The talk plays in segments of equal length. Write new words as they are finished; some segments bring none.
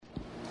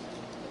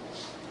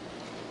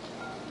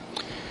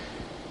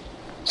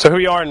So here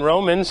we are in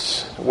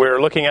Romans. We're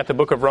looking at the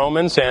book of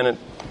Romans, and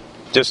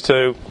just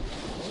to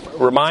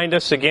remind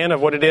us again of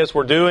what it is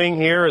we're doing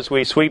here as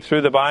we sweep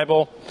through the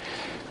Bible.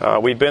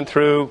 We've been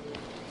through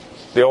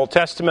the Old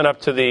Testament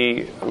up to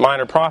the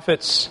minor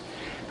prophets.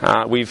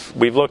 We've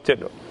looked at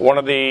one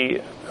of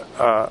the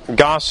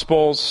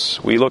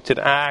Gospels. We looked at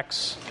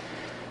Acts.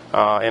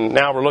 And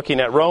now we're looking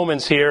at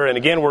Romans here. And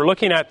again, we're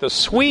looking at the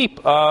sweep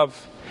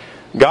of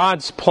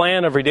God's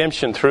plan of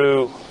redemption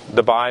through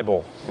the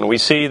Bible. And we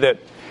see that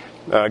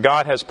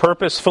God has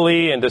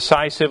purposefully and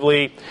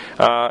decisively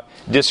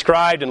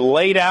described and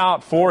laid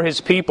out for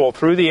His people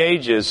through the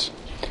ages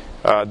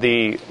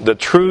the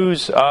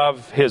truths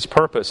of His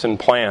purpose and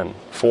plan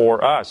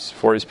for us,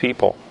 for His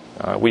people.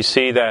 We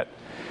see that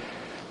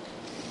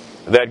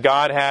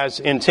God has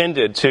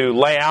intended to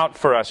lay out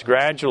for us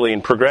gradually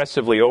and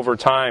progressively over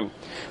time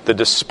the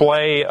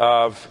display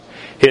of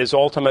His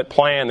ultimate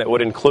plan that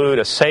would include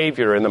a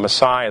Savior in the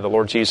Messiah, the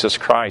Lord Jesus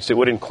Christ. It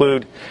would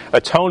include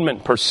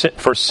atonement for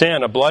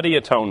sin, a bloody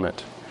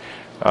atonement.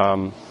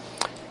 And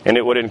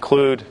it would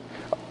include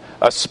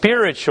a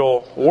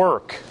spiritual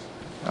work.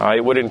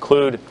 It would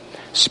include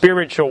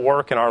spiritual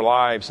work in our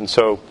lives. And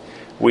so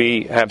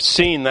we have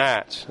seen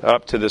that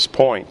up to this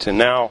point. And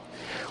now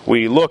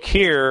we look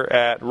here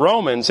at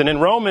Romans. And in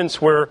Romans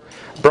we're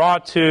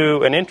brought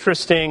to an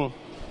interesting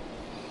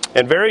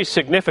and very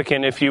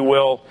significant, if you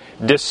will,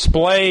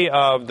 display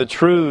of the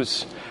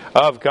truths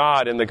of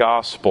God in the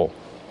gospel.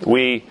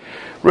 We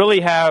really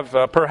have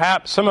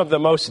perhaps some of the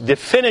most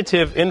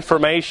definitive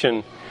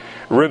information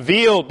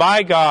revealed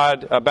by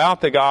God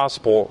about the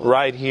gospel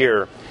right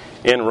here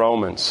in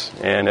Romans.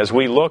 And as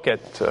we look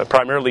at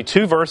primarily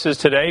two verses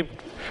today,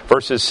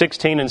 verses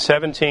 16 and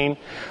 17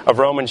 of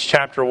Romans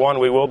chapter 1,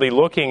 we will be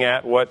looking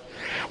at what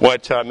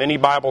many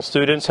Bible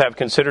students have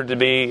considered to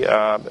be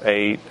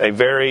a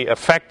very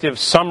effective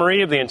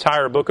summary of the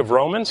entire book of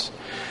Romans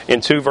in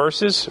two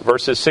verses,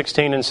 verses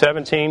 16 and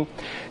 17,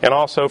 and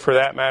also, for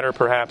that matter,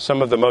 perhaps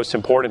some of the most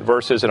important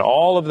verses in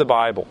all of the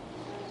Bible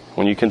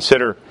when you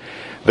consider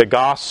the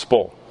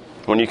gospel,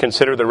 when you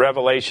consider the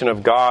revelation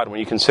of God, when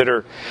you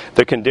consider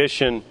the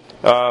condition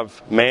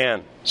of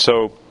man.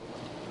 So,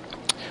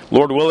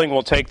 Lord willing,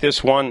 we'll take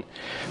this one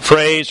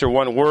phrase or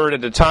one word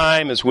at a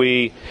time as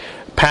we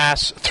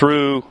pass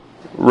through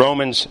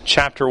Romans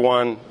chapter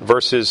 1,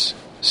 verses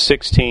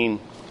 16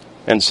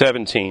 and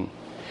 17.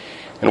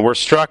 And we're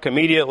struck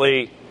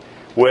immediately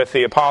with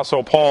the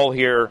Apostle Paul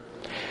here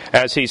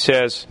as he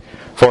says,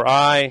 "For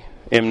I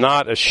am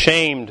not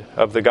ashamed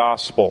of the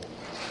gospel."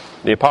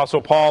 The Apostle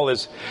Paul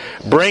is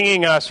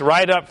bringing us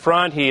right up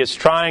front. He is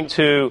trying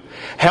to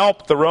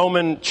help the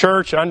Roman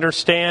church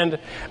understand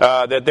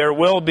that there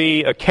will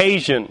be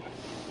occasion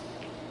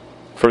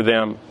for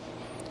them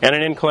and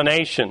an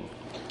inclination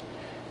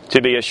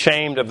to be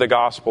ashamed of the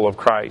gospel of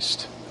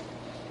Christ.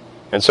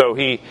 And so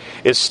he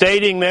is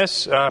stating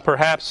this,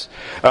 perhaps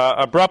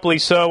abruptly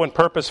so and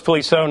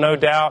purposefully so, no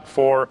doubt,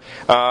 for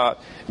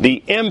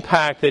the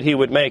impact that he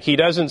would make. He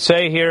doesn't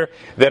say here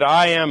that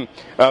I am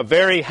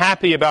very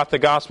happy about the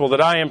gospel, that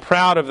I am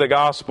proud of the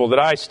gospel, that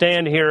I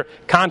stand here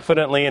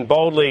confidently and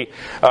boldly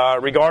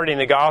regarding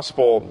the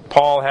gospel.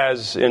 Paul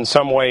has in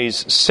some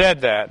ways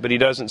said that, but he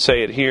doesn't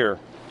say it here.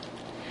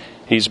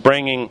 He's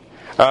bringing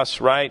us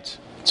right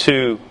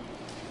to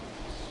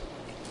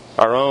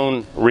our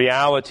own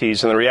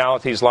realities and the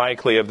realities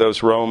likely of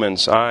those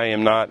Romans. I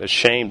am not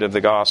ashamed of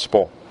the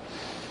gospel.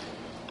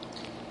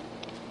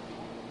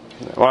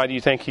 Why do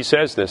you think he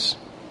says this?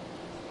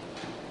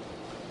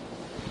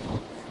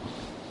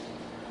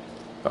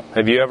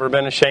 Have you ever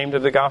been ashamed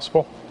of the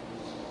gospel?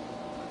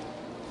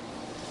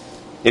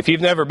 If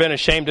you've never been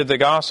ashamed of the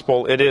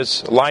gospel, it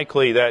is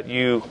likely that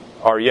you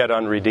are yet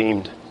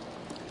unredeemed.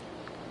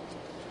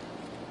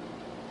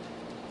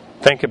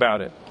 Think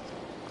about it.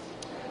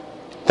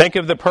 Think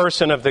of the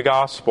person of the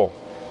gospel.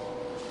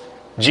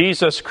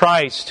 Jesus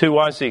Christ, who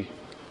was He?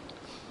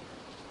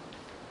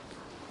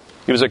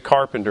 He was a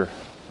carpenter.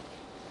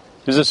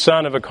 He was the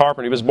son of a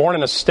carpenter. He was born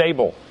in a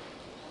stable.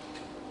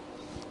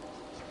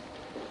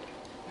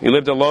 He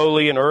lived a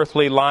lowly and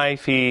earthly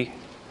life. He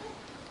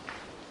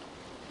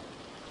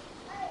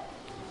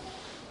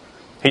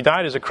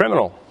died as a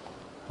criminal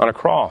on a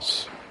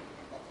cross.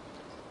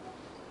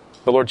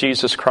 The Lord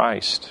Jesus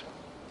Christ.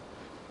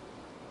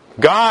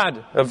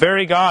 God, a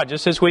very God,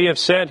 just as we have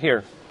said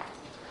here,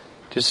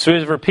 just as we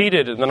have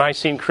repeated in the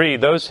Nicene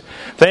Creed, those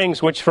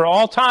things which for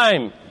all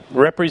time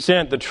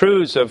represent the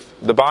truths of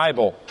the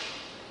Bible.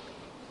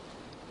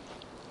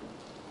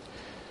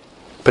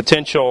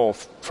 Potential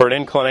for an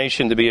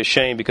inclination to be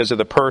ashamed because of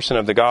the person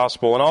of the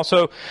gospel. And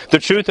also the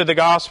truth of the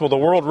gospel. The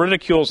world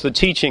ridicules the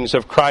teachings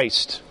of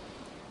Christ.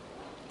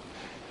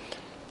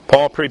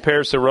 Paul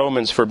prepares the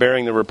Romans for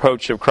bearing the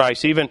reproach of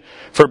Christ. Even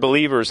for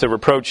believers, the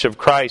reproach of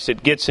Christ,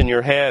 it gets in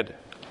your head.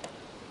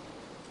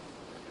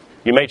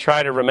 You may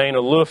try to remain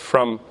aloof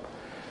from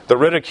the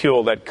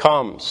ridicule that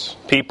comes.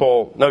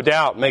 People, no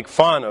doubt, make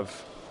fun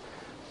of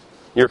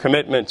your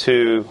commitment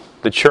to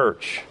the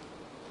church.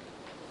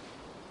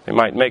 They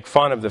might make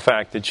fun of the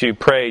fact that you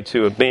pray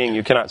to a being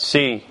you cannot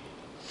see.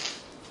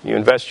 you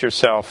invest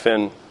yourself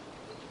in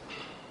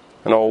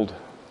an old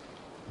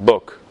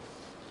book,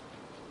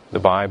 the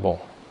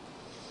Bible.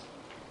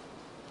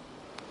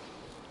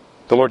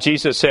 The Lord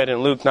Jesus said in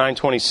Luke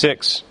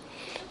 9:26,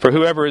 "For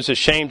whoever is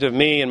ashamed of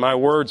me and my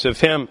words,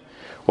 of him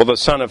will the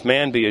Son of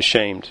Man be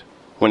ashamed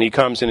when he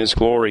comes in his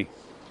glory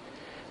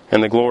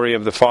and the glory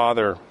of the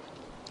Father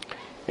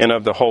and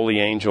of the holy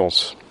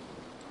angels."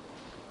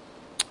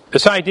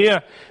 This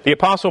idea, the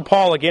Apostle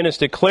Paul again is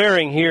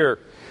declaring here,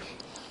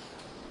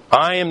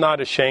 I am not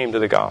ashamed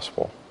of the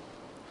gospel.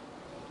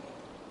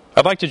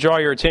 I'd like to draw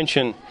your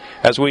attention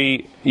as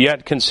we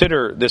yet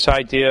consider this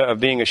idea of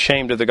being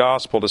ashamed of the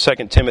gospel to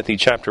 2 Timothy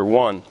chapter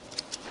 1.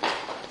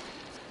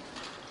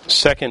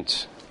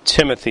 2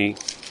 Timothy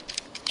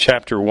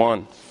chapter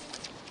 1.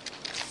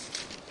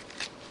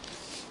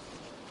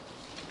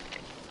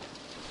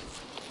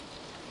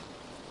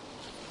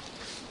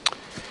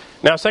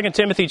 Now, 2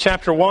 Timothy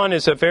chapter 1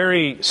 is a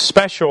very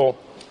special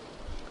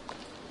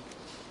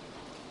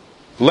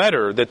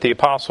letter that the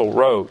apostle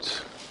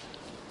wrote.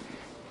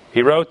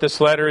 He wrote this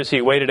letter as he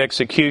awaited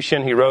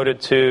execution. He wrote it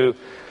to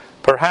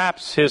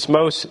perhaps his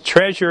most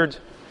treasured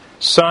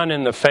son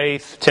in the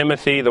faith,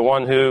 Timothy, the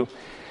one who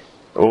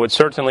would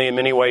certainly in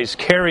many ways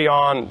carry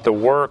on the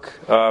work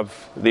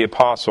of the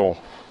apostle.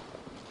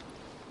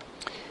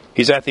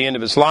 He's at the end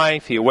of his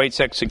life. He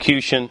awaits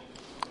execution.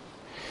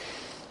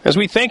 As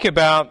we think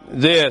about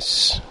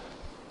this,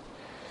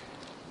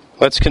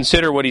 let's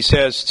consider what he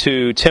says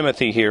to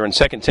Timothy here in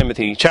 2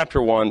 Timothy chapter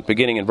 1,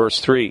 beginning in verse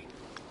 3.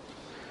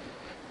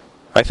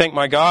 "I thank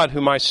my God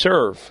whom I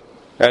serve,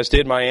 as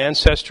did my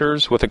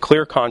ancestors with a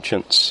clear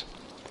conscience,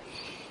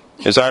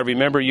 as I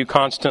remember you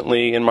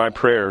constantly in my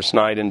prayers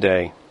night and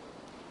day.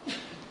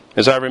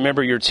 As I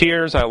remember your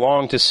tears, I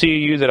long to see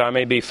you that I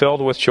may be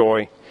filled with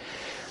joy.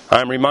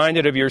 I am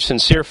reminded of your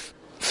sincere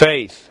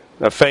faith,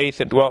 a faith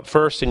that dwelt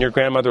first in your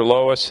grandmother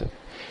Lois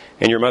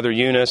and your mother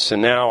Eunice,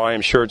 and now I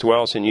am sure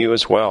dwells in you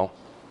as well.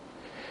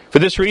 For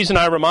this reason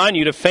I remind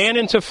you to fan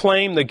into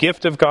flame the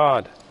gift of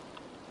God,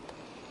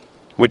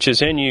 which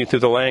is in you through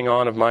the laying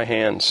on of my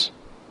hands.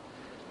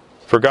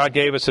 For God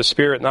gave us a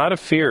spirit not of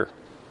fear,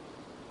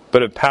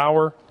 but of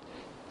power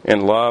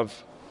and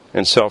love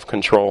and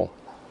self-control.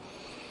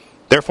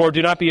 Therefore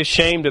do not be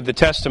ashamed of the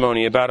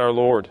testimony about our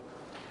Lord,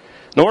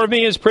 nor of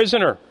me as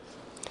prisoner,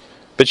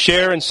 but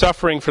share in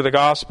suffering for the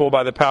gospel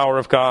by the power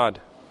of God,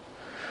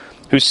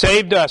 who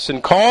saved us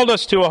and called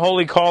us to a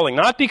holy calling,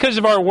 not because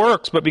of our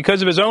works, but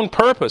because of his own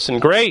purpose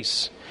and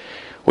grace,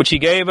 which he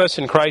gave us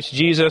in Christ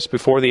Jesus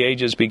before the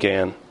ages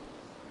began,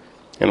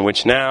 and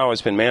which now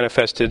has been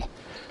manifested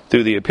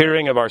through the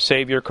appearing of our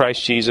Savior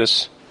Christ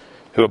Jesus,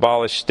 who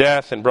abolished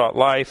death and brought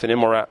life and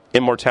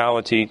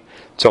immortality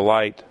to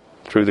light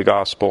through the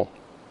gospel,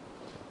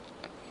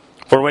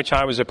 for which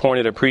I was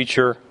appointed a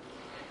preacher,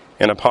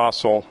 an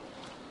apostle,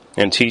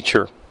 and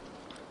teacher,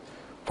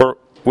 for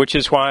which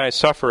is why I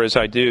suffer as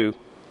I do.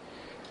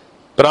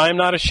 But I am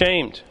not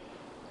ashamed,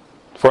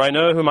 for I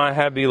know whom I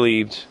have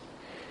believed,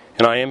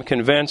 and I am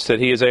convinced that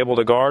he is able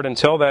to guard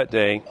until that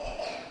day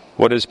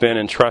what has been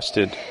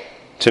entrusted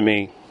to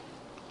me."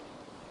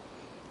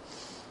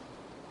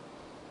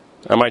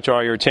 I might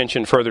draw your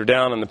attention further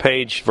down on the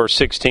page, verse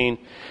 16.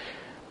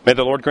 "May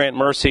the Lord grant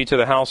mercy to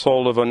the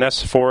household of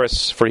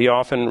Onesiphorus, for he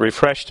often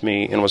refreshed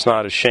me and was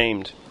not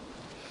ashamed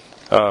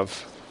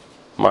of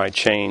my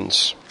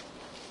chains."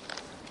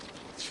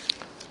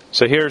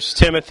 So here's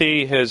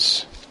Timothy,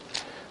 his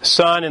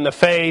son in the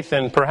faith,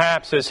 and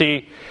perhaps as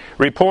he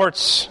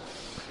reports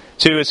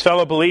to his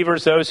fellow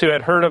believers, those who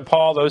had heard of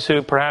Paul, those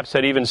who perhaps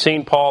had even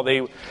seen Paul,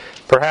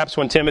 perhaps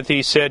when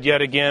Timothy said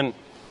yet again,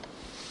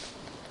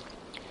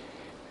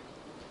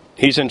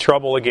 he's in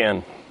trouble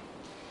again.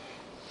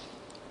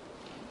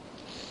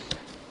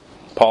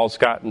 Paul's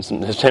gotten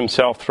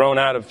himself thrown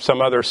out of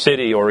some other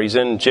city, or he's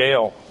in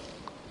jail.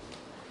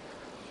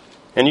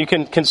 And you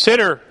can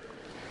consider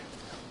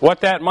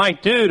what that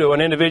might do to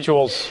an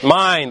individual's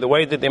mind, the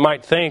way that they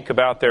might think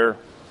about their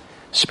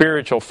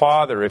spiritual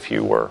father, if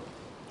you were.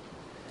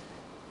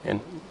 And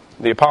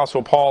the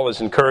Apostle Paul is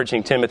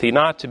encouraging Timothy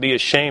not to be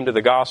ashamed of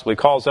the gospel. He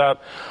calls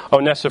up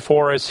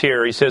Onesiphorus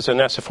here. He says,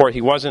 Onesiphorus,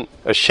 he wasn't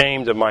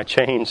ashamed of my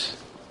chains.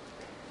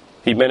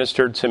 He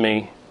ministered to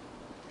me,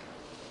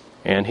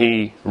 and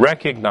he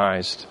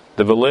recognized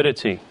the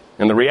validity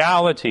and the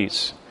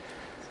realities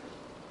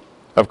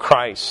of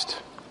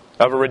Christ,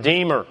 of a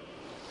Redeemer,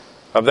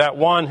 of that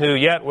one who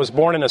yet was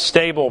born in a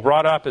stable,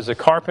 brought up as a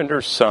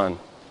carpenter's son,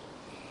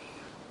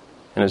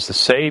 and as the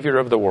Savior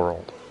of the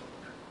world.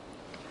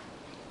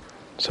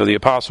 So the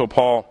Apostle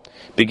Paul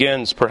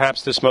begins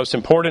perhaps this most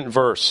important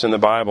verse in the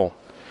Bible.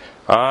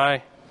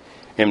 I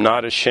am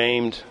not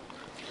ashamed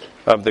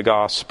of the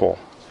gospel.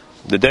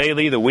 The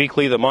daily, the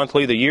weekly, the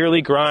monthly, the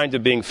yearly grind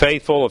of being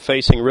faithful, of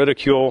facing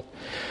ridicule,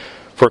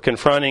 for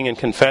confronting and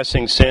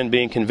confessing sin,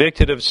 being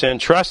convicted of sin,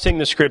 trusting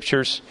the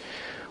Scriptures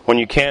when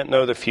you can't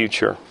know the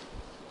future.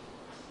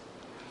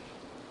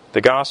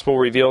 The gospel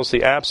reveals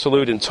the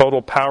absolute and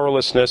total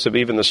powerlessness of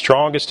even the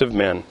strongest of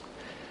men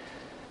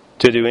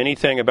to do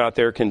anything about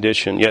their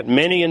condition. Yet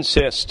many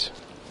insist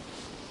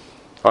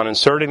on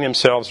inserting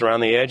themselves around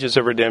the edges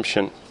of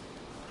redemption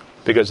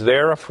because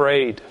they're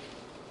afraid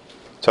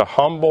to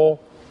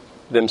humble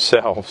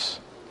themselves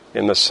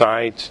in the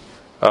sight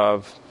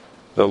of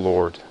the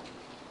Lord.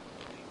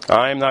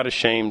 I am not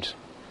ashamed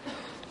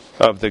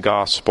of the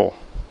gospel.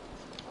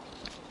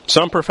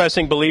 Some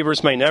professing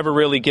believers may never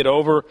really get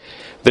over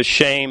the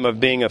shame of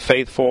being a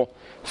faithful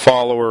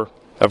follower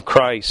of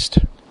Christ,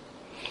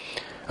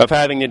 of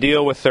having to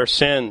deal with their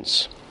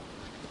sins.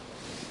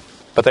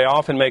 But they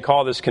often may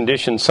call this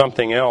condition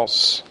something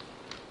else.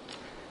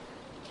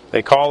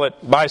 They call it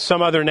by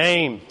some other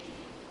name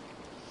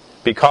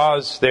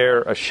because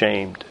they're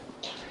ashamed,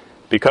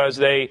 because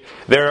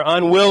they're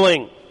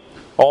unwilling,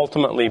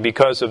 ultimately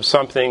because of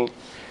something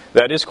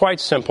that is quite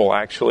simple,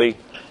 actually,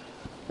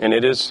 and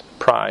it is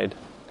pride,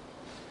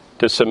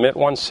 to submit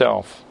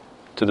oneself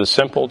to the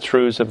simple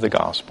truths of the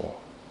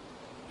gospel.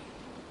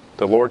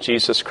 The Lord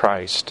Jesus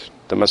Christ,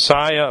 the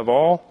Messiah of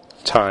all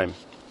time.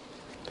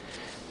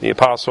 The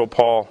Apostle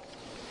Paul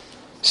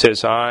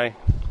says, I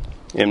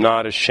am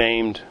not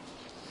ashamed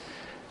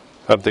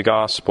of the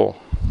gospel.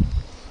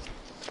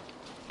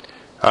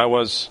 I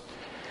was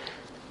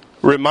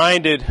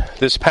reminded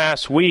this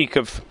past week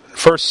of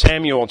 1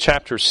 Samuel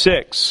chapter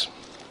 6.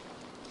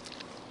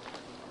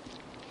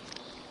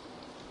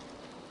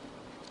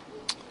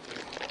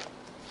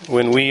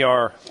 When we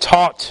are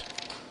taught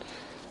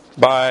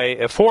by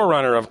a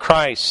forerunner of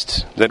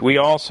Christ that we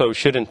also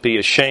shouldn't be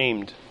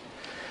ashamed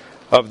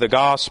of the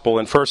gospel.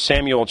 In 1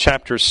 Samuel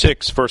chapter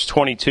 6, verse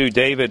 22,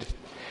 David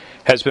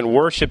has been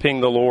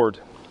worshiping the Lord.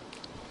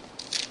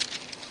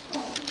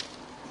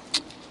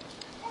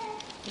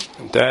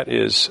 That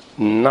is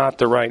not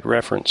the right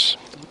reference.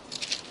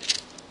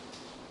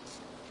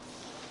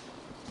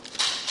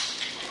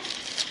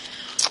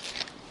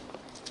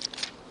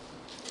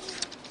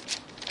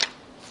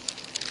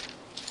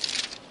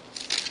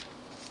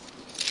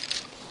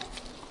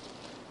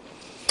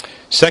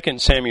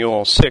 Second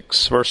Samuel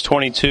 6, verse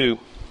 22.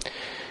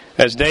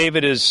 As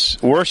David is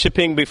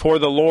worshiping before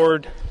the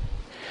Lord,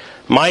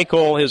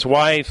 Michal, his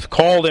wife,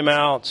 called him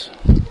out.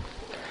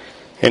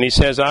 And he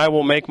says, I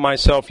will make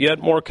myself yet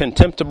more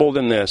contemptible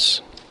than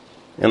this,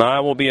 and I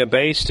will be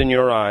abased in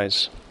your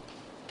eyes.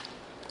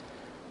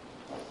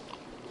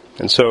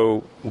 And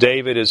so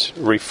David is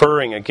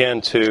referring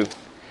again to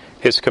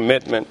his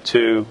commitment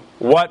to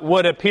what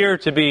would appear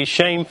to be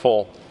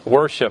shameful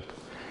worship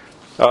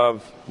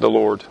of the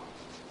Lord.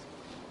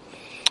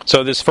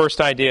 So this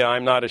first idea,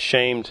 I'm not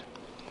ashamed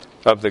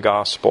of the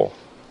gospel.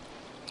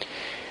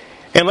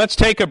 And let's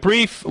take a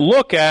brief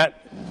look at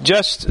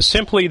just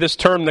simply this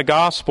term, the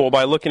gospel,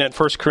 by looking at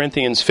 1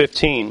 Corinthians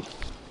 15.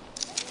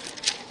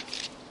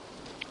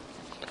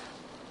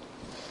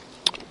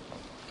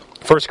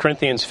 1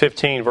 Corinthians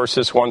 15,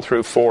 verses 1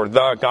 through 4,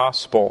 the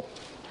gospel.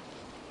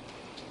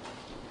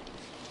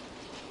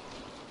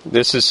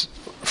 This is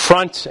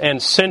front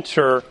and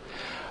center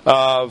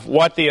of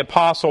what the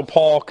Apostle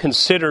Paul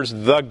considers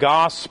the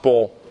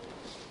gospel.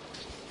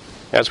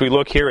 As we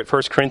look here at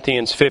 1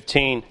 Corinthians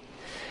 15,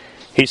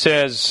 he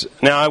says,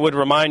 Now I would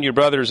remind you,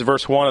 brothers,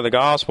 verse 1 of the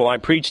gospel, I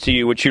preach to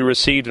you which you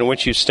received and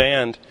which you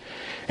stand,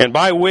 and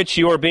by which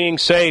you are being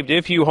saved,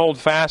 if you hold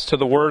fast to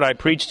the word I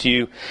preached to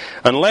you,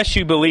 unless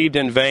you believed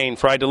in vain.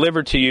 For I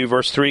delivered to you,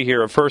 verse 3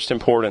 here, of first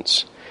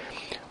importance,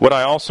 what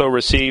I also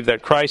received,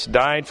 that Christ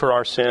died for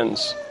our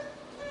sins,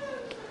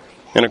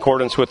 in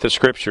accordance with the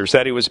Scriptures,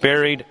 that He was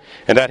buried,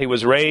 and that He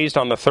was raised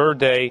on the third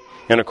day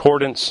in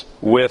accordance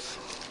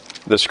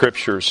with the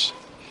Scriptures.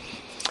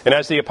 And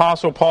as the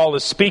Apostle Paul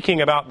is speaking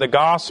about the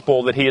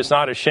gospel that he is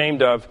not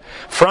ashamed of,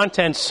 front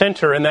and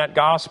center in that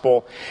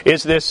gospel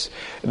is this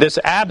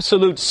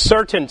absolute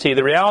certainty,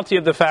 the reality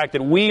of the fact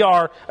that we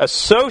are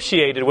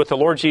associated with the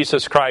Lord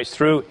Jesus Christ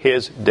through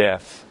His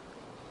death.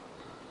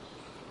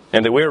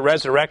 And that we are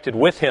resurrected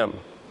with Him.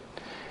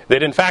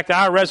 That in fact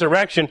our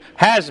resurrection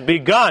has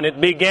begun.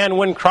 It began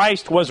when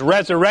Christ was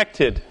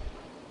resurrected.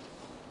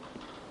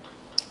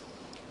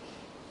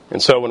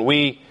 And so when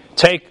we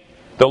take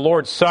the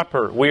Lord's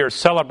Supper, we are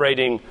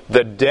celebrating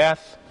the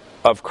death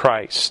of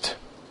Christ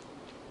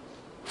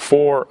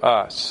for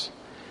us.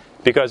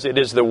 Because it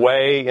is the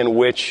way in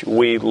which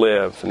we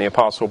live. And the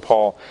Apostle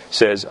Paul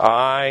says,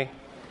 I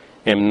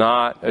am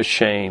not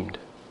ashamed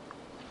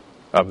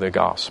of the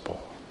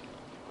gospel.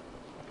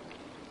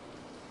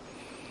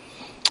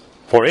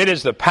 For it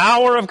is the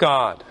power of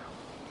God.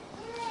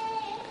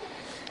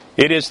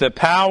 It is the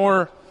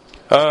power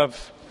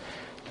of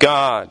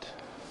God.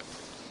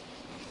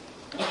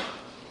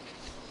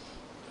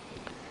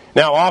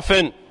 Now,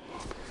 often,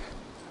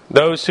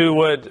 those who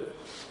would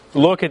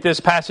look at this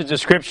passage of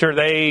Scripture,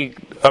 they,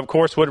 of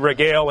course, would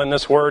regale in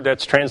this word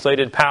that's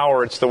translated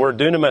power. It's the word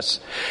dunamis.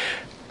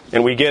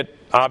 And we get,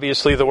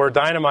 obviously, the word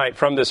dynamite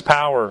from this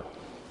power.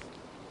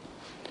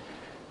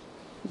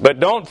 But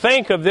don't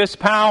think of this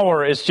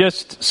power as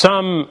just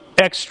some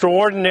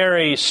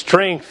extraordinary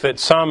strength that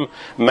some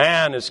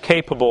man is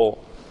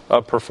capable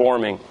of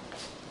performing.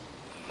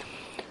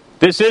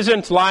 This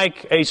isn't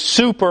like a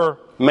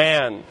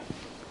superman.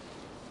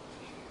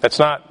 That's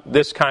not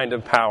this kind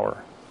of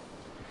power.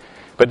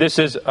 But this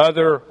is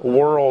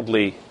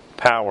otherworldly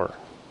power.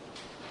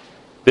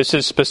 This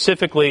is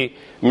specifically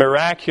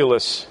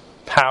miraculous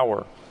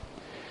power.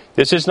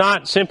 This is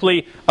not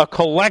simply a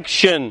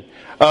collection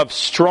of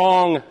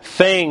strong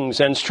things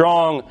and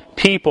strong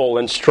people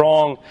and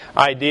strong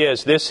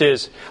ideas. This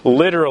is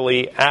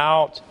literally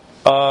out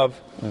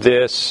of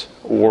this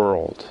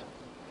world.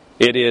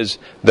 It is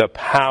the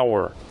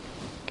power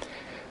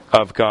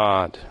of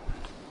God.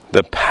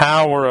 The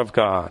power of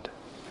God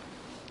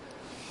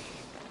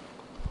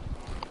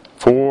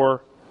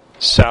for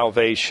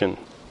salvation.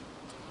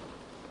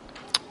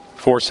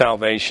 For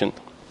salvation.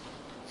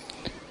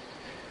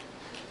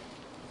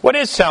 What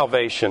is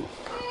salvation?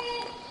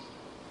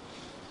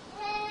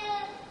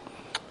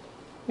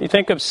 You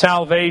think of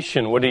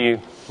salvation, what do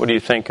you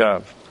think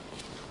of?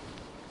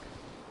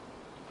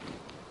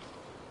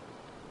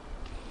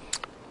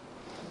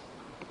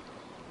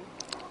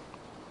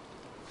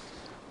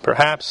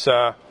 Perhaps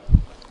a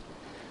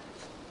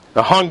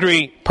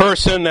hungry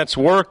person that's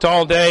worked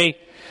all day,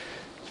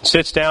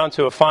 sits down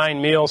to a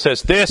fine meal,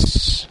 says,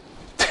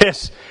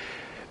 This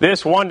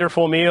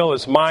wonderful meal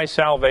is my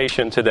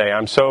salvation today.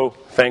 I'm so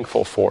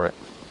thankful for it.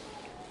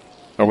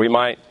 Or we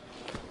might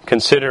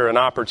consider an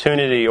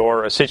opportunity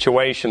or a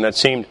situation that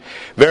seemed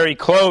very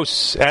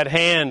close at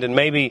hand, and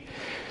maybe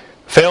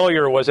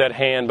failure was at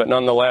hand, but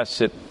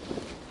nonetheless it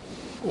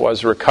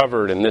was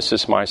recovered, and this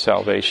is my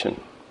salvation.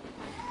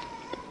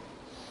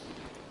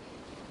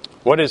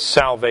 What is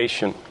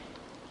salvation?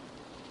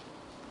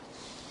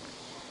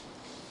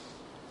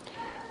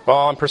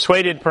 Well, I'm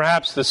persuaded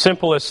perhaps the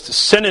simplest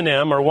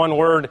synonym or one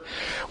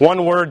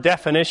word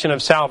definition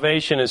of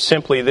salvation is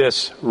simply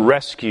this: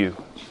 rescue.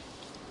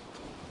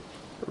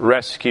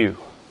 Rescue.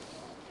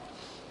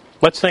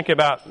 Let's think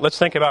about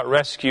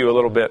rescue a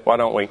little bit, why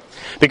don't we?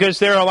 Because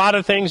there are a lot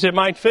of things that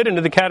might fit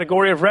into the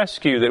category of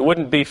rescue that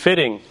wouldn't be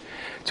fitting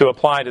to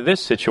apply to this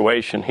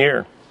situation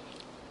here.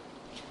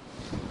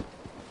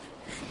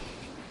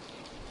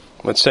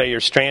 Let's say you're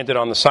stranded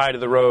on the side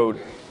of the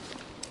road.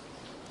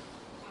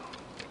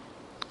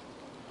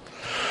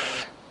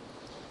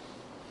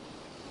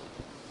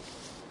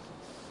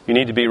 You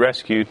need to be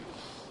rescued.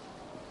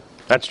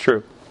 That's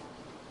true.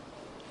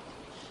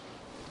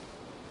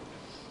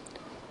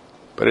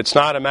 But it's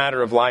not a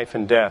matter of life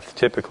and death,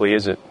 typically,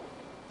 is it?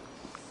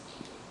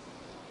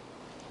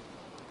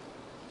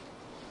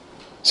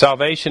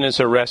 Salvation is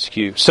a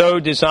rescue, so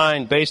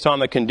designed based on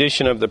the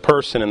condition of the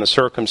person and the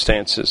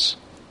circumstances.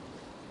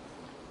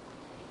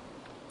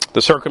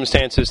 The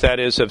circumstances, that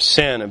is, of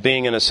sin, of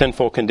being in a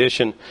sinful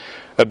condition,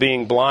 of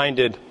being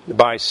blinded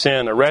by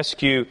sin. A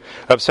rescue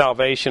of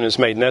salvation is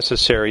made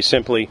necessary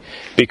simply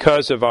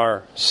because of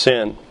our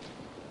sin.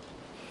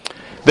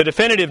 The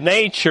definitive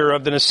nature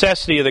of the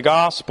necessity of the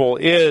gospel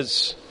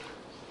is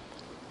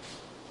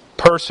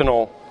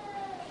personal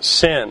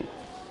sin.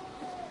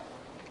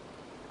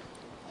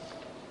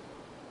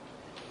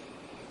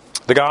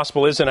 The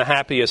gospel isn't a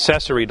happy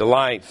accessory to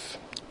life.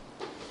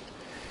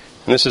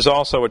 And this is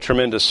also a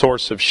tremendous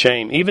source of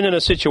shame. Even in a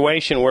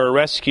situation where a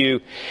rescue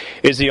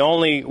is the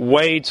only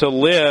way to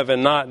live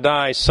and not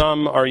die,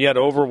 some are yet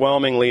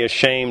overwhelmingly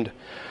ashamed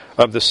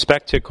of the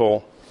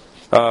spectacle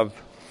of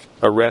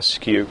a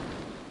rescue.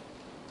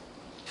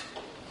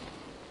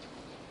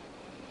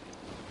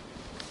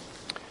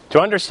 To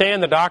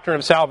understand the doctrine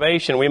of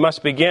salvation, we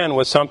must begin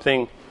with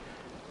something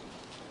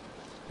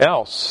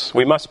else.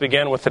 We must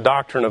begin with the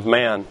doctrine of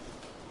man.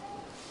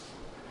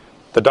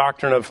 The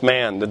doctrine of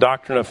man, the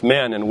doctrine of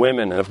men and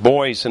women, of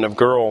boys and of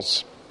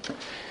girls,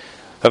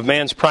 of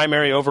man's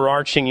primary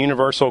overarching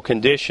universal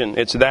condition.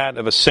 It's that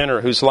of a sinner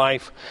whose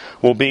life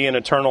will be in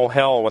eternal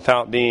hell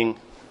without being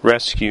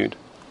rescued.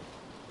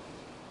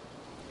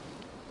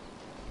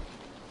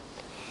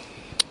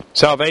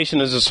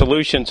 Salvation is a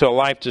solution to a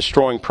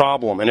life-destroying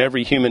problem in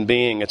every human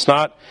being. It's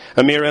not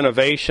a mere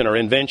innovation or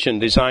invention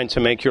designed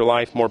to make your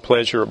life more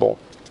pleasurable.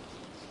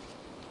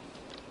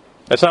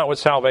 That's not what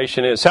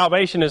salvation is.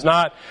 Salvation is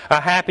not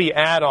a happy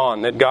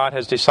add-on that God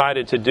has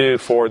decided to do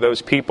for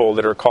those people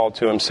that are called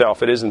to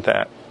Himself. It isn't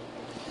that.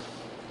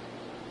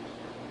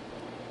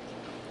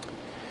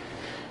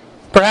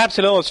 Perhaps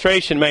an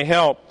illustration may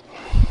help.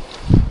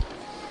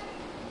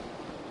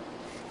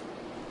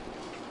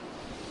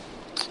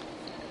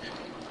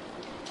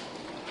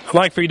 I'd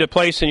like for you to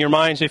place in your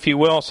minds, if you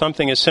will,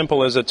 something as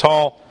simple as a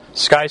tall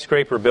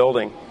skyscraper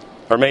building,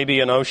 or maybe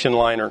an ocean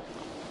liner,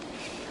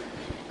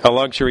 a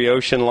luxury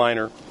ocean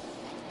liner,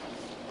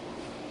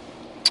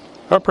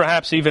 or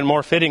perhaps even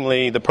more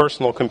fittingly, the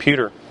personal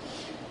computer.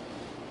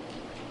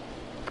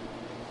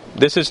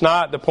 This is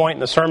not the point in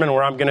the sermon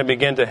where I'm going to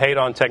begin to hate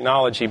on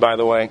technology, by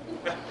the way.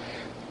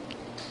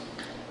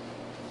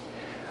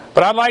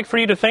 But I'd like for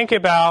you to think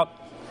about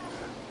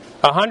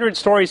a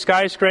 100-story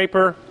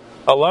skyscraper,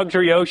 a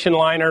luxury ocean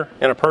liner,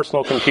 and a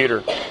personal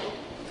computer.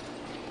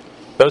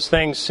 Those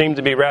things seem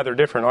to be rather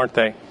different, aren't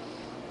they?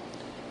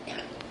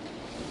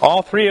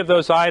 All three of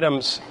those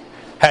items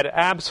had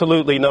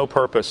absolutely no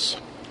purpose.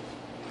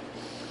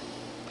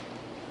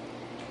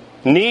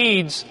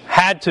 Needs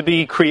had to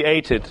be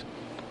created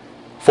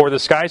for the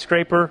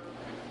skyscraper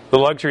the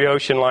luxury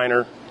ocean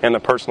liner, and the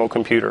personal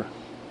computer.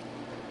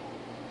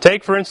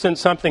 Take, for instance,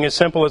 something as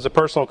simple as a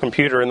personal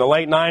computer. In the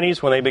late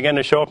 90s, when they began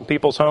to show up in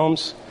people's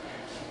homes,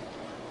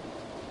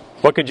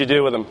 what could you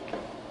do with them?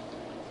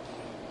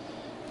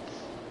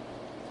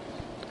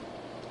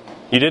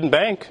 You didn't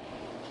bank,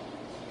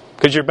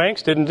 because your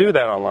banks didn't do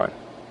that online.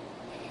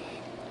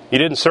 You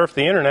didn't surf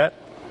the internet.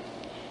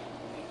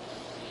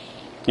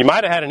 You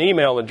might have had an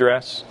email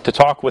address to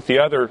talk with the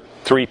other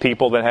 3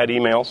 people that had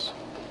emails.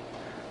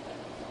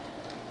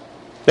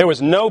 There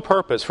was no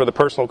purpose for the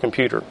personal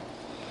computer.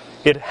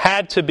 It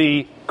had to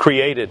be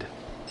created.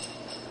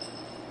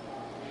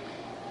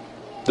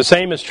 The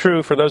same is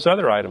true for those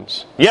other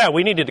items. Yeah,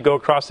 we needed to go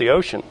across the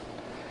ocean,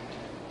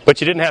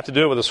 but you didn't have to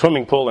do it with a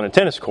swimming pool and a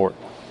tennis court.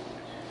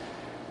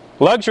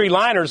 Luxury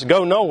liners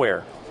go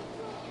nowhere.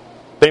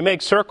 They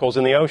make circles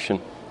in the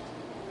ocean.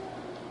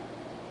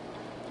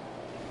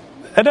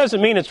 That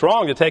doesn't mean it's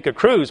wrong to take a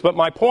cruise, but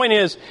my point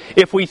is,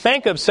 if we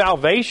think of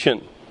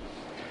salvation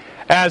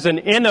as an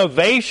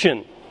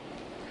innovation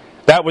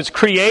that was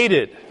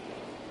created,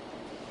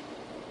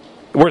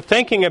 we're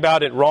thinking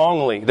about it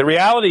wrongly. The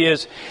reality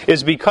is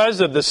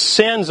because of the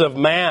sins of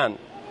man,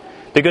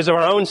 because of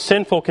our own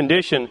sinful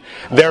condition,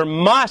 there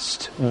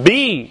must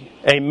be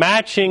a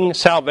matching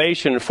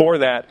salvation for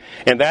that,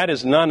 and that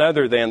is none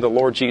other than the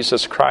Lord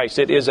Jesus Christ.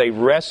 It is a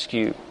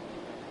rescue.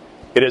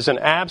 It is an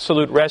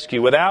absolute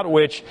rescue, without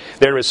which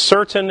there is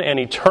certain and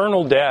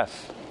eternal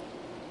death.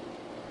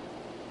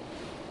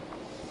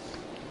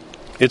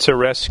 It's a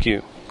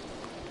rescue.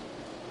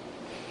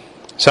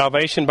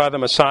 Salvation by the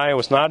Messiah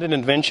was not an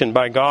invention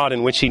by God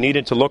in which He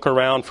needed to look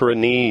around for a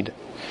need.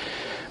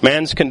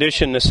 Man's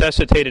condition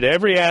necessitated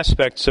every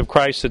aspect of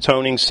Christ's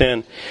atoning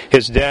sin,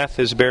 His death,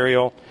 His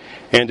burial,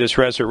 and His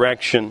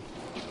resurrection,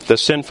 the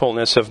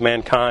sinfulness of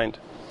mankind.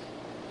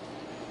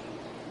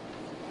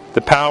 The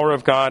power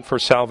of God for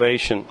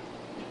salvation.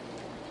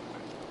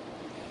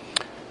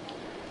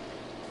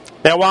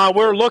 Now, while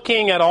we're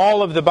looking at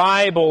all of the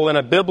Bible in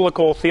a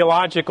biblical,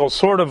 theological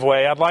sort of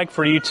way, I'd like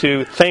for you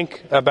to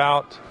think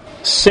about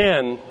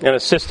sin in a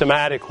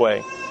systematic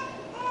way.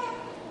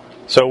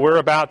 So we're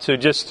about to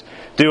just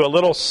do a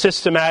little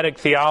systematic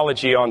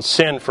theology on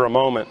sin for a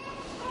moment.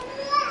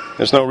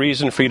 There's no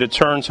reason for you to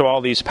turn to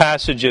all these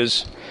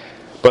passages,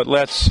 but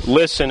let's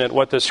listen at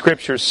what the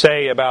Scriptures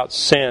say about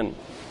sin.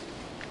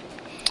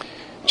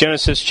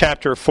 Genesis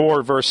chapter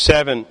 4, verse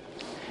 7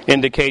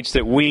 indicates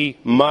that we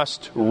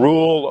must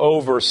rule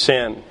over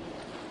sin.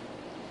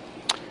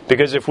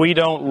 Because if we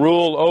don't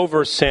rule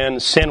over sin,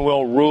 sin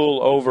will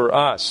rule over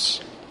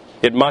us.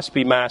 It must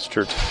be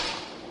mastered.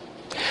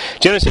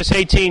 Genesis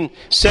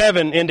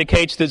 18:7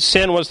 indicates that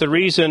sin was the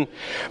reason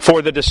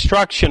for the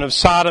destruction of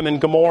Sodom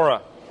and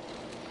Gomorrah.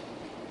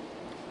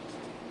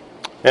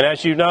 And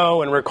as you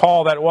know and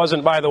recall, that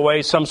wasn't, by the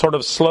way, some sort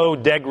of slow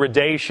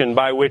degradation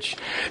by which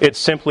it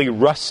simply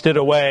rusted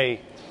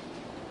away.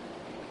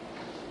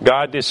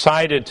 God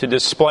decided to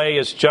display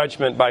His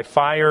judgment by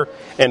fire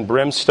and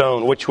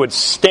brimstone, which would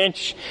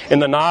stench in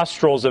the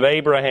nostrils of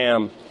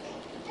Abraham,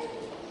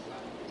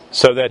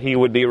 so that he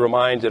would be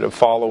reminded of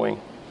following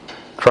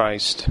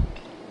Christ.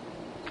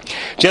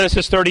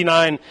 Genesis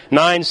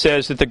 39:9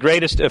 says that the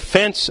greatest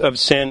offense of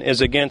sin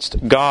is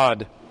against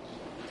God.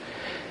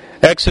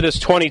 Exodus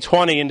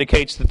 20:20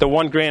 indicates that the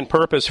one grand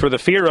purpose for the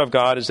fear of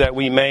God is that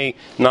we may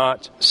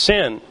not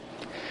sin.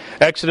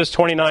 Exodus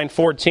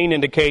 29:14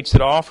 indicates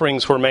that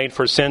offerings were made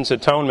for sin's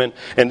atonement,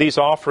 and these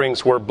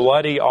offerings were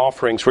bloody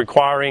offerings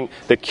requiring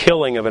the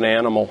killing of an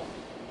animal.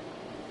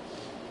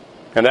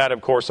 And that,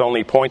 of course,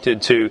 only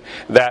pointed to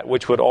that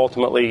which would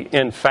ultimately,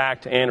 in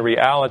fact and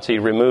reality,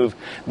 remove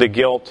the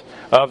guilt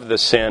of the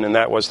sin, and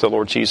that was the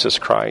Lord Jesus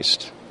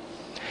Christ.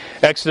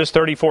 Exodus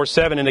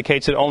 34:7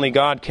 indicates that only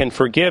God can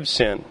forgive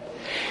sin.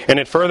 And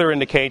it further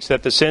indicates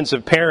that the sins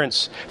of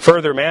parents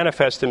further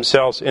manifest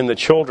themselves in the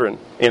children,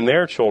 in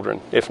their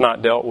children, if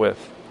not dealt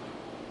with.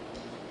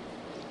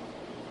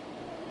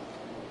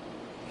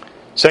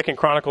 2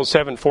 Chronicles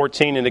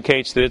 7:14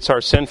 indicates that it's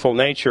our sinful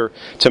nature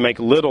to make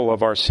little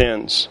of our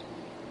sins,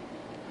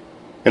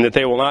 and that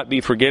they will not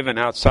be forgiven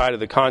outside of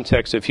the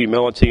context of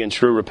humility and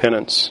true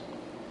repentance.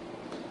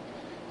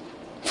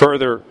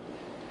 Further,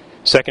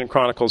 2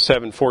 Chronicles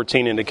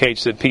 7:14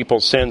 indicates that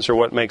people's sins are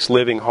what makes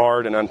living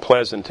hard and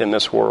unpleasant in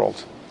this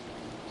world.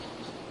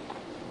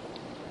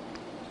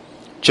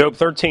 Job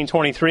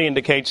 13:23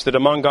 indicates that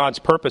among God's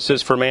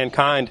purposes for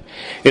mankind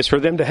is for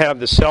them to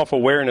have the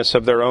self-awareness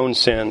of their own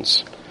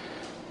sins,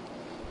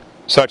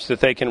 such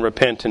that they can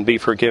repent and be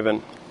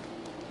forgiven.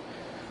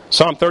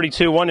 Psalm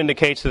 32:1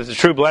 indicates that the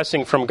true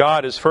blessing from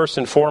God is first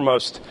and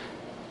foremost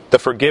the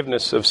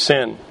forgiveness of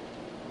sin.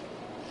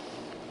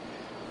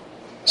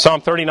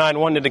 Psalm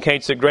 39:1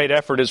 indicates that great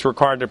effort is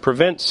required to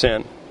prevent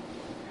sin.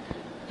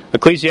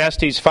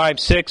 Ecclesiastes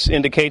 5:6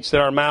 indicates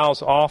that our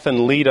mouths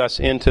often lead us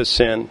into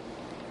sin.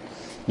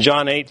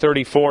 John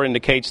 8:34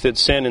 indicates that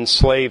sin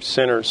enslaves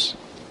sinners.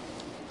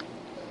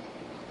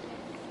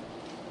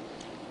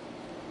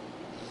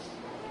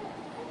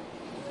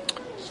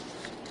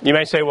 You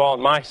may say, well,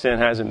 my sin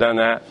hasn't done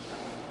that.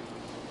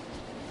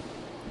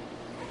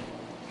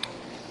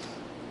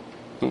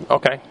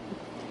 Okay.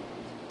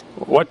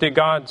 What did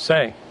God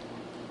say?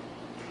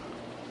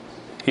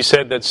 He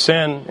said that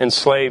sin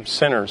enslaved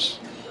sinners.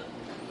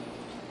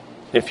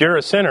 If you're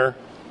a sinner,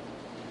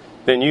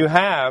 then you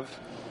have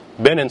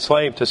been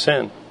enslaved to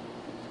sin.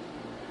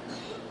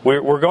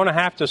 We're going to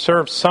have to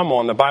serve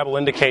someone. The Bible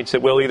indicates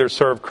that we'll either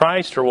serve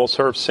Christ or we'll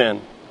serve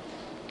sin.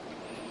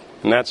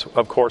 And that's,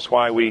 of course,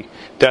 why we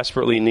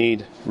desperately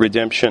need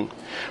redemption.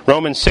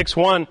 Romans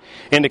 6:1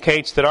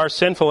 indicates that our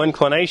sinful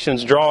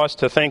inclinations draw us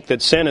to think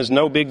that sin is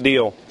no big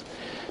deal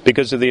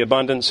because of the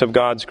abundance of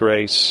God's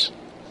grace.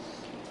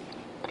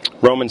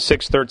 Romans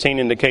 6:13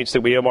 indicates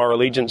that we have our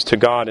allegiance to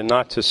God and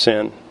not to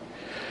sin.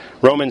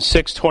 Romans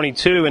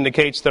 6:22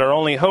 indicates that our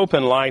only hope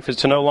in life is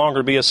to no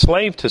longer be a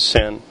slave to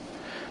sin,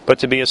 but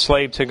to be a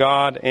slave to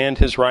God and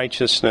His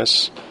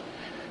righteousness.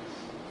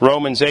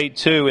 Romans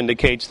 8:2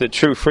 indicates that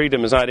true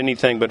freedom is not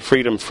anything but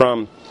freedom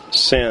from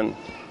sin.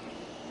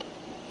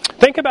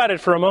 Think about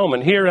it for a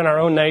moment here in our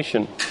own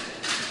nation.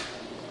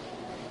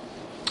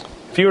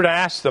 If you were to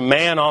ask the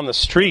man on the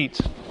street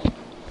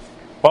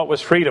what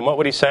was freedom, what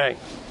would he say?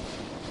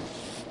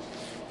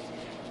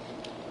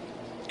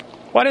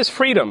 What is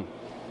freedom?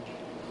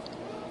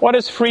 What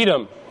is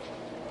freedom?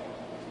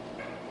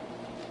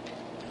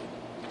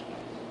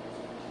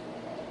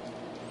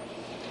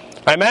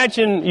 I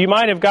imagine you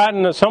might have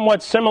gotten a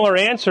somewhat similar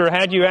answer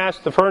had you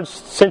asked the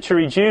first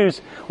century Jews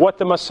what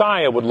the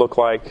Messiah would look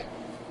like.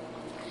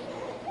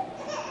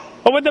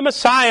 What would the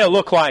Messiah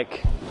look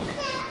like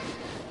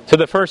to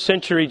the first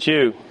century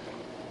Jew?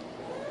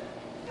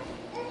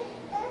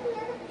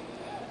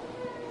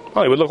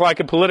 Well, he would look like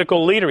a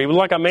political leader. He would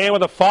look like a man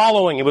with a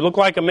following. He would look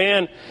like a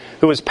man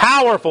who was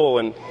powerful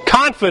and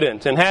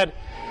confident and had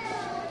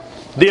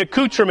the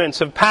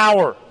accoutrements of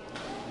power.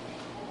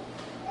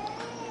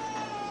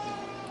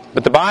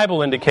 But the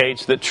Bible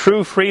indicates that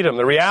true freedom,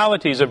 the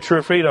realities of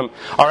true freedom,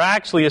 are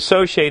actually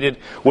associated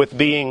with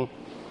being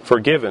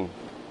forgiven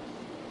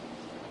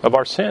of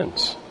our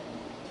sins.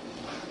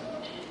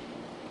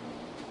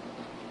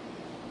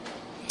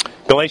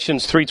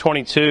 Galatians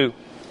 3:22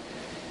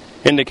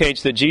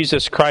 indicates that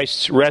Jesus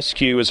Christ's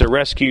rescue is a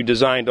rescue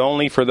designed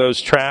only for those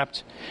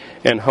trapped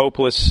and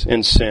hopeless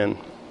in sin.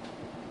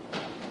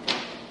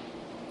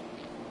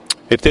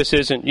 If this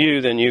isn't you,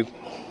 then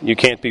you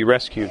can't be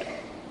rescued.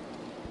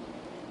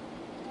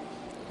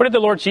 What did the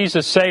Lord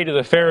Jesus say to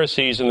the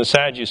Pharisees and the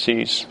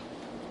Sadducees?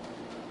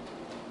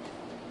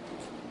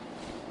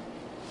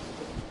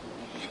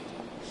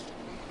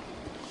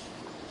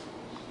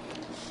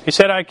 He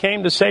said, I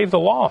came to save the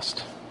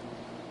lost.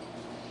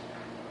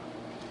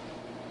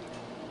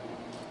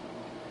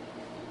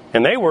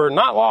 And they were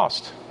not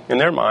lost in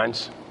their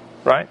minds,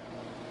 right?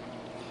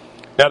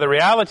 Now the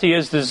reality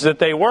is that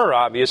they were,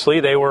 obviously.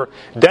 They were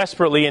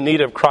desperately in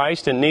need of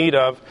Christ, in need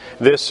of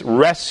this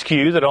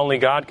rescue that only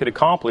God could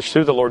accomplish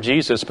through the Lord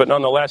Jesus. But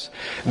nonetheless,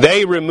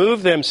 they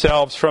removed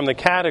themselves from the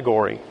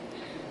category.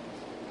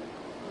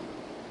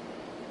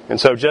 And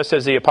so just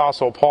as the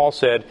Apostle Paul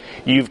said,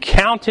 you've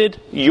counted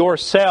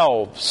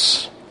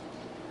yourselves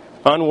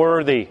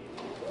unworthy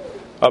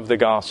of the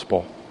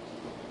gospel.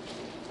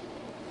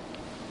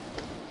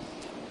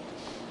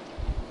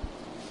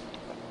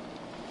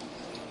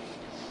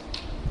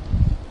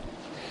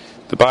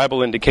 The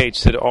Bible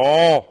indicates that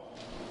all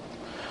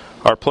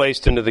are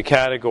placed into the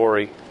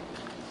category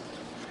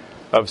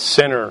of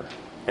sinner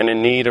and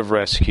in need of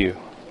rescue.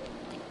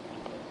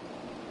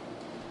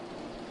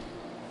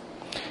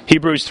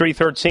 Hebrews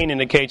 3:13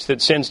 indicates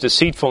that sin's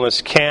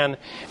deceitfulness can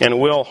and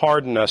will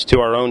harden us to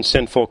our own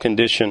sinful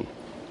condition.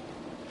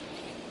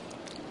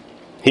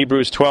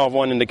 Hebrews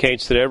 12:1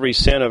 indicates that every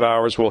sin of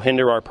ours will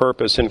hinder our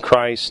purpose in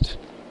Christ.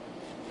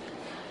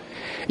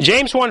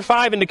 James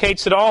 1:5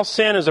 indicates that all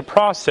sin is a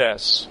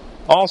process.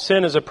 All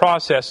sin is a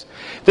process.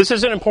 This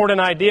is an important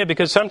idea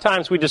because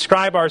sometimes we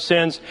describe our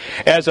sins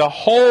as a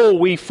hole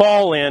we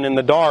fall in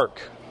the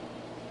dark.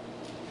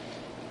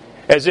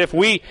 As if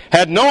we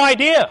had no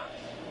idea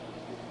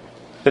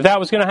that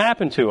was going to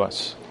happen to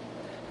us.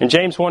 And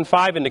James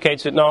 1:5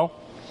 indicates that no,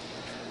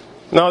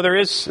 there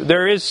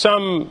is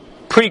some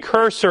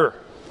precursor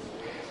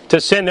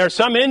to sin. There's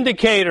some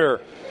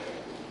indicator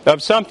of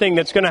something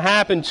that's going to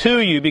happen to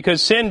you,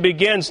 because sin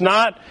begins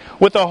not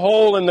with a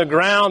hole in the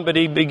ground, but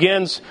it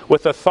begins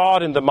with a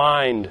thought in the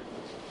mind.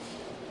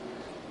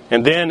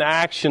 And then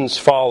actions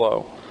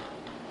follow.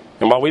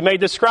 And while we may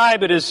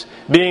describe it as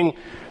being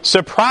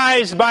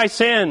surprised by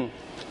sin,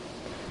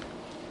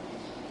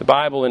 the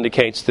Bible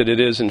indicates that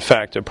it is in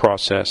fact a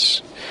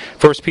process.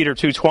 1 Peter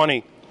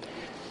 2:20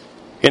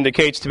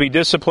 indicates to be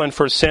disciplined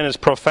for sin is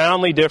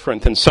profoundly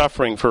different than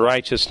suffering for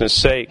righteousness'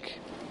 sake.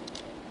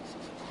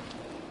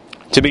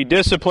 To be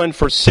disciplined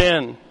for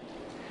sin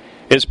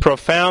is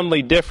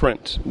profoundly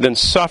different than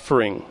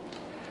suffering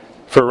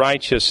for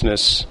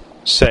righteousness'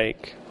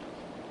 sake.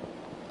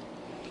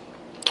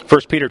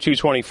 1 Peter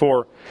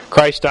 2:24,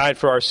 Christ died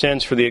for our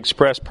sins for the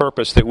express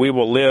purpose that we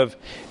will live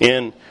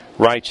in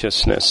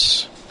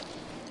righteousness.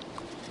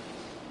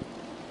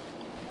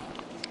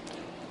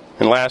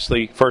 And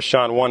lastly, 1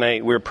 John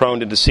 1:8, we're prone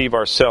to deceive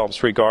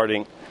ourselves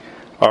regarding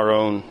our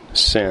own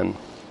sin.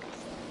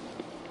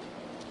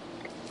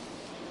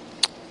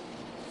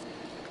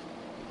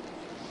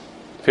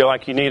 feel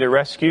like you need a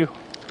rescue?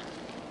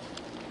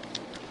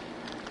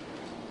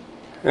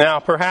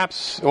 Now,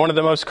 perhaps one of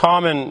the most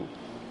common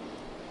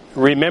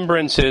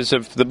remembrances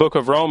of the book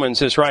of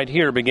Romans is right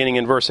here, beginning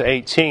in verse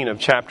 18 of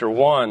chapter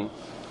 1,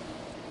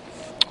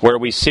 where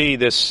we see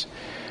this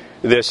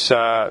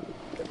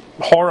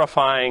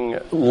horrifying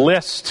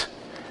list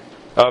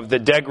of the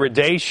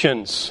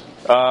degradations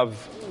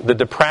of the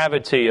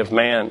depravity of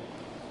man.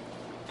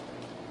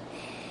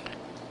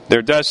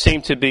 There does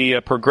seem to be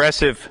a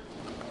progressive,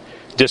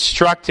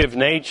 destructive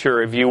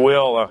nature, if you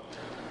will,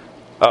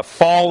 a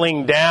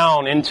falling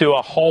down into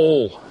a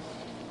hole.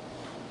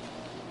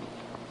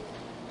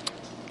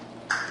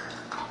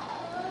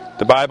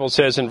 The Bible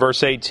says in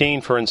verse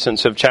 18, for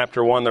instance, of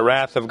chapter 1, the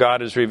wrath of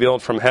God is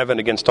revealed from heaven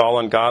against all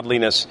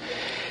ungodliness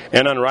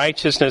and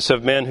unrighteousness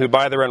of men who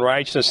by their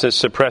unrighteousness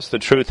suppress the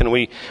truth. And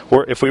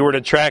if we were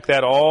to track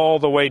that all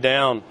the way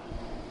down,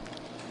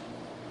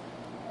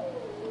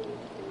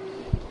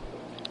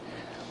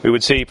 we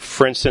would see,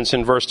 for instance,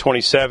 in verse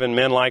 27,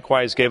 men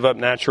likewise gave up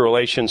natural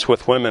relations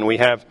with women. We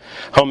have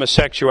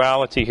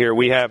homosexuality here.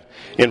 We have,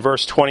 in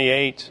verse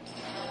 28,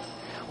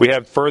 we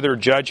have further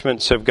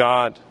judgments of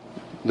God.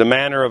 The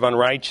manner of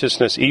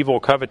unrighteousness, evil,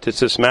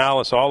 covetousness,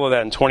 malice, all of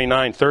that in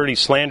 29, 30,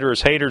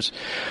 slanderers, haters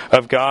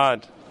of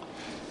God.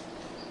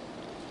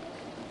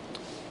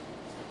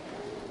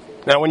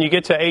 Now, when you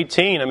get to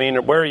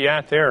 18, where are you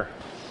at there?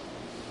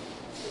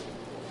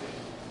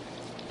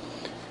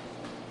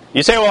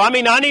 You say, well,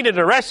 I needed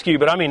a rescue,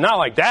 but not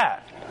like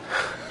that.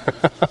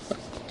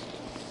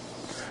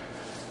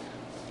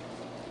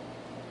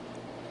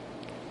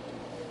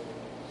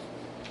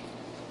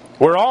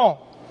 We're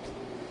all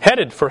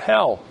headed for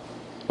hell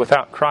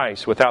without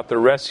Christ, without the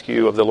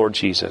rescue of the Lord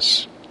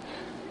Jesus.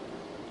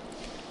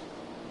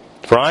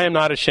 For I am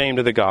not ashamed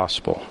of the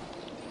gospel,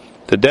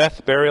 the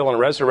death, burial, and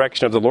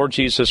resurrection of the Lord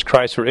Jesus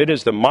Christ, for it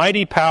is the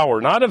mighty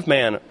power, not of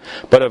man,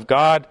 but of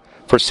God,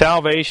 for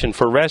salvation,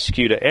 for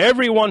rescue to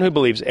everyone who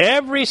believes.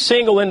 Every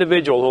single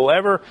individual who will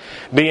ever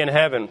be in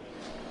heaven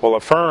will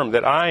affirm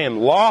that I am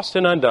lost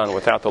and undone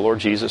without the Lord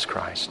Jesus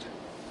Christ.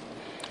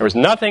 There is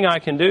nothing I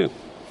can do.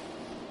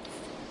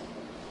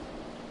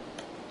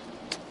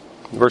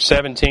 Verse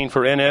 17,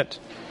 for in it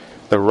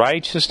the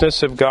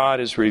righteousness of God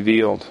is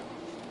revealed.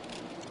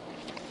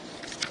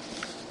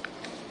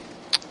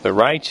 The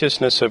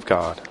righteousness of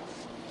God.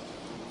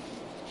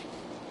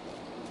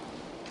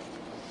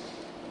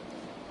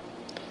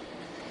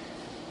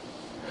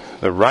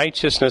 The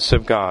righteousness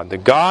of God. The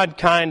God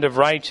kind of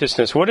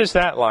righteousness. What is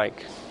that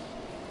like?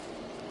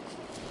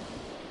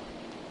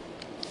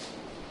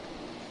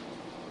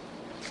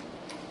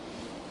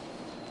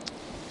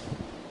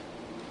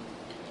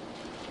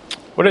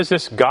 What is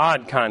this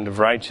God kind of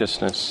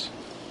righteousness?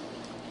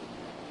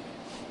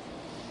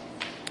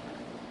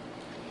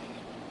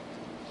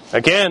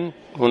 Again,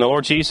 when the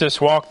Lord Jesus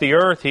walked the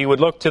earth, He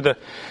would look to the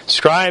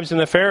scribes and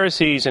the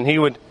Pharisees and He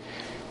would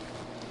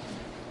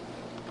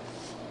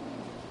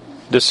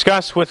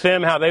discuss with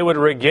them how they would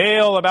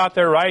regale about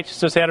their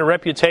righteousness. They had a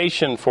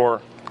reputation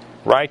for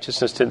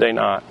righteousness, did they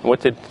not?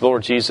 What did the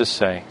Lord Jesus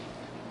say?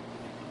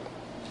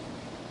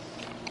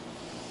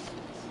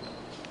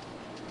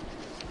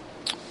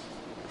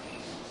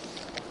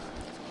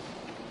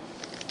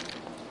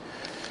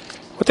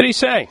 What did He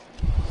say?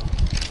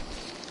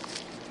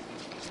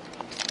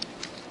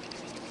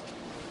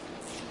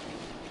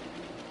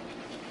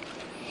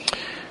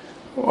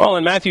 Well,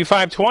 in Matthew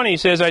 5:20, He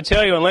says, I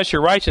tell you, unless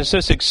your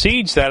righteousness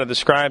exceeds that of the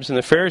scribes and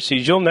the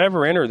Pharisees, you'll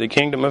never enter the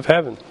kingdom of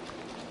heaven.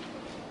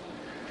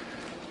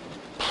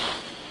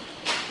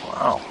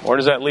 Wow, where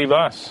does that leave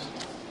us?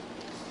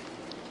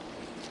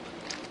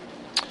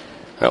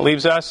 That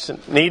leaves us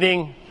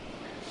needing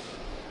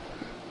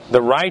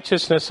the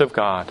righteousness of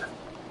God.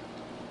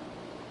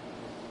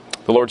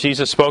 The Lord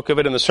Jesus spoke of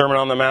it in the Sermon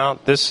on the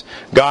Mount. This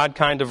God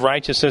kind of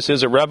righteousness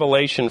is a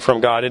revelation from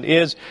God. It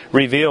is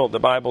revealed, the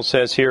Bible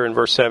says here in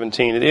verse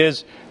 17. It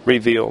is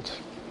revealed.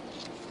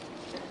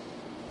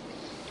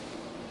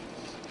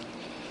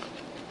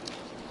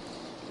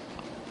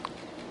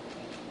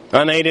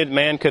 Unaided,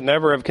 man could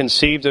never have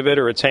conceived of it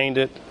or attained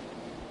it.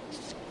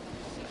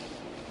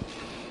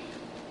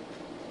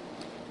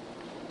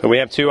 But we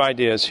have two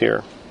ideas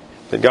here.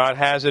 That God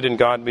has it and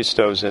God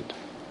bestows it.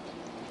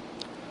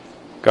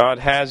 God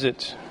has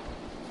it,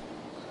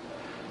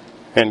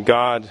 and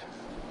God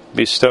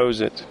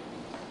bestows it.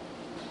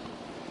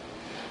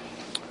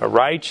 A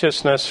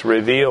righteousness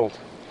revealed.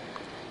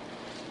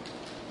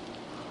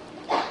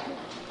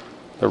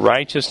 The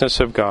righteousness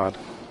of God.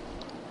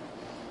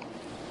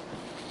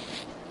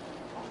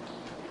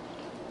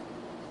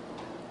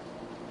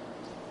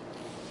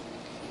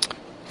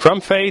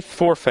 From faith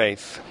for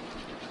faith.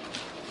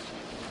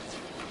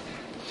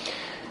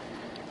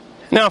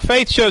 Now,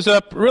 faith shows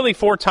up really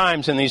 4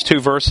 times in these 2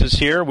 verses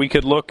here. We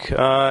could look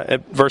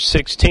at verse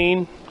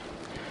 16.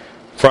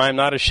 For I am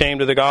not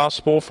ashamed of the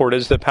gospel, for it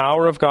is the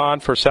power of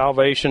God for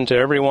salvation to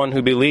everyone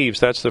who believes.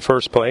 That's the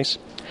first place.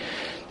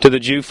 to the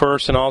Jew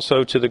first and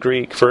also to the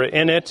Greek. For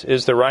in it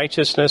the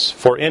righteousness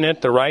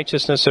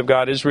of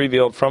God is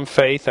revealed from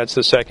faith, that's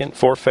the second,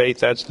 for faith,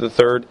 that's the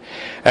third.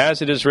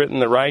 As it is written,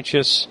 the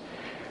righteous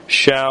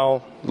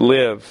shall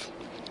live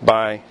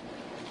by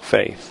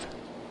faith.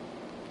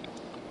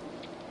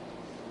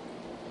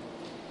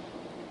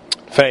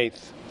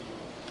 Faith.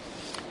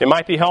 It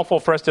might be helpful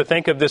for us to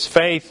think of this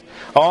faith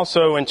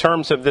also in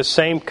terms of this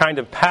same kind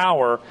of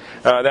power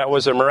that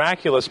was a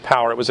miraculous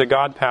power. It was a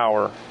God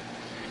power.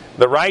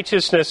 The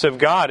righteousness of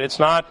God, it's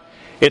not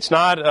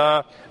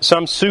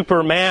some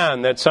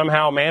superman that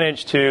somehow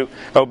managed to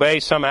obey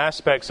some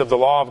aspects of the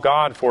law of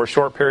God for a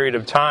short period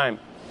of time.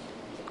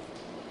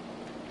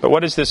 But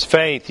what is this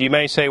faith? You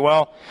may say,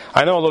 well,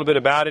 I know a little bit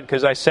about it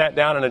because I sat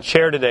down in a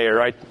chair today,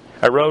 or I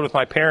rode with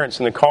my parents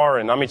in the car,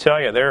 and let me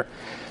tell you,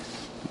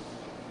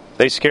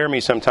 they scare me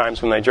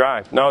sometimes when they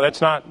drive. No,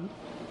 that's not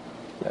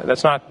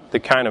the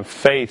kind of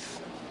faith.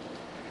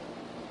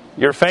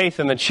 Your faith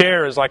in the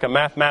chair is like a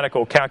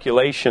mathematical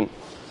calculation.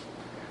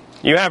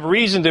 You have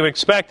reason to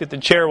expect that the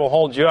chair will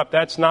hold you up.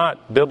 That's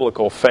not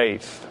biblical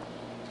faith.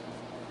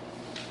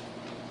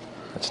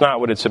 That's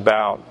not what it's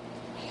about.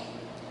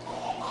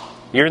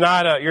 You're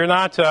not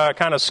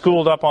kind of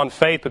schooled up on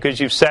faith because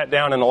you've sat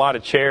down in a lot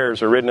of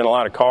chairs or ridden in a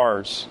lot of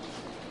cars.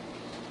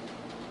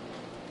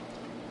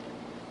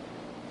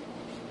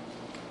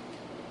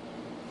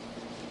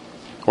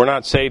 We're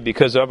not saved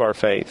because of our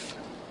faith.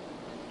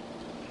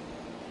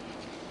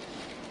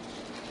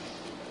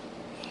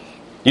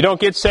 You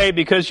don't get saved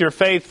because your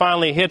faith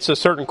finally hits a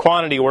certain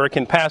quantity where it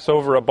can pass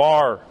over a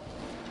bar,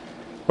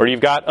 where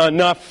you've got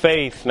enough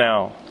faith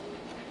now.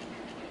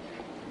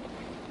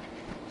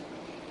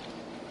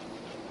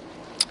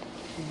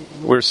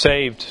 We're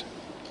saved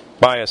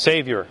by a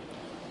Savior,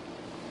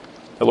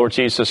 the Lord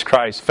Jesus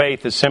Christ.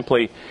 Faith is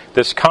simply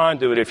this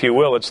conduit, if you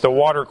will. It's the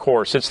water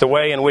course. It's the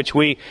way in which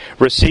we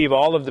receive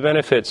all of the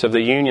benefits of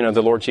the union of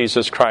the Lord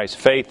Jesus Christ.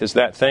 Faith is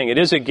that thing. It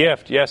is a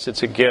gift. Yes,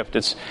 it's a gift.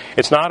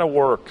 It's not a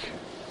work.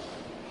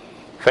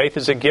 Faith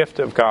is a gift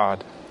of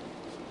God.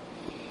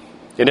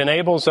 It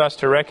enables us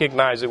to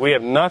recognize that we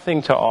have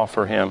nothing to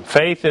offer Him.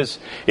 Faith is,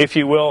 if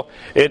you will,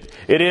 it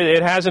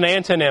has an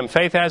antonym.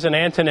 Faith has an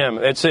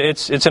antonym.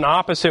 It's an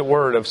opposite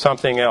word of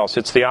something else.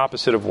 It's the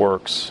opposite of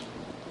works.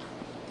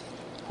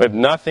 We have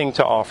nothing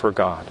to offer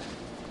God.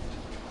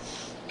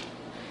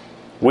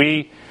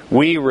 We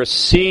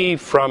receive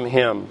from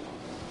Him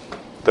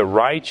the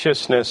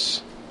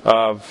righteousness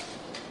of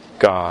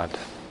God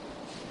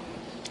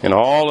and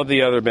all of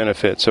the other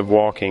benefits of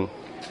walking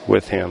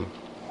with Him.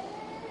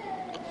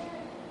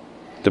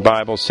 The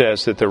Bible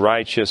says that the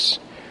righteous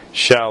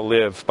shall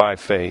live by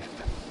faith.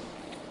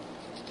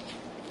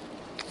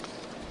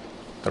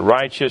 The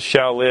righteous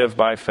shall live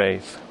by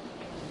faith.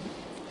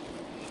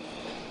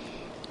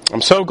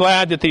 I'm so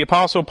glad that the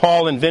Apostle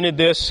Paul invented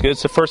this.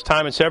 It's the first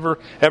time it's ever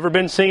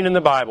been seen in the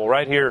Bible,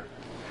 right here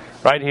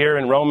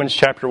in Romans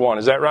chapter 1.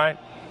 Is that right?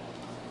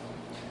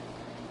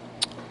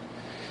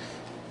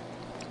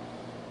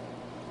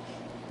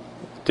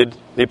 Did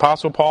the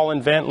Apostle Paul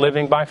invent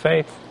living by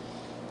faith?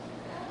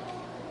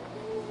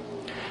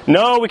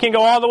 No, we can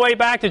go all the way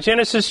back to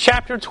Genesis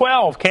chapter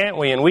 12, can't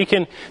we? And we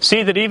can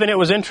see that even it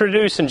was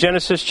introduced in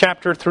Genesis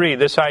chapter 3,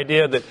 this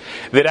idea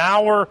that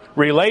our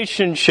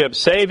relationship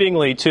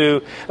savingly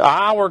to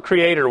our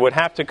Creator would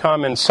have to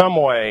come in some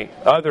way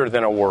other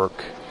than a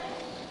work.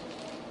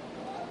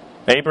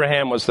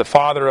 Abraham was the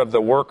father of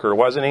the worker,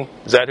 wasn't he?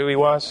 Is that who he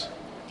was?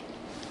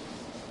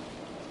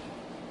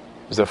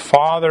 Is the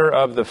father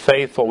of the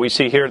faithful. We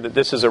see here that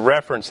this is a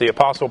reference. The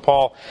Apostle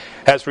Paul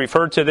has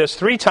referred to this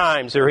 3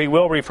 times, or he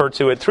will refer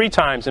to it 3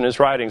 times in his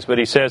writings, but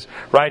he says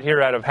right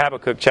here out of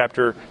Habakkuk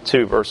chapter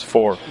 2, verse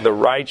 4, the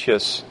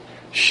righteous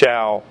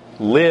shall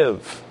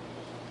live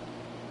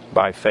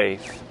by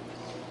faith.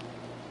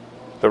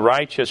 The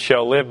righteous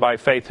shall live by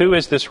faith. Who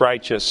is this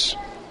righteous?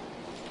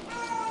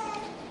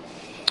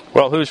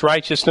 Well, whose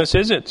righteousness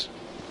is it?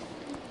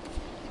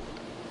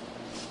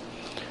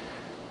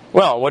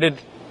 Well, what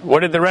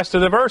did the rest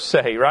of the verse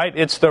say, right?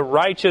 It's the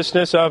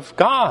righteousness of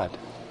God,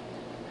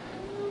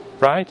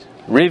 right?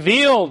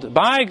 Revealed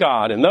by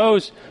God and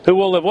those who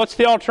will live. What's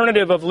the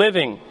alternative of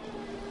living?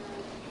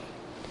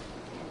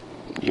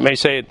 You may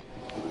say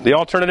the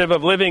alternative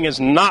of living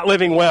is not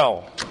living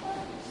well.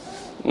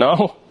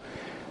 No,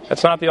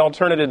 that's not the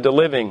alternative to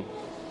living.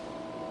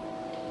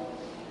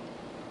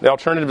 The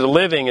alternative to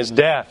living is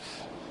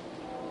death.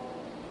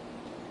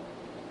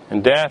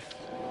 And death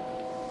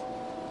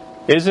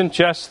isn't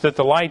just that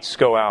the lights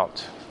go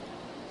out.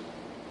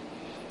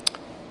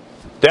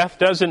 Death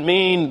doesn't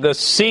mean the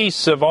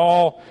cease of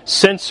all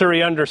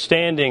sensory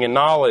understanding and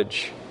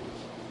knowledge.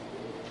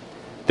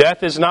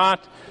 Death is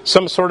not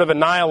some sort of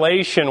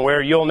annihilation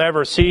where you'll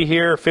never see,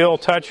 hear, feel,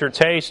 touch, or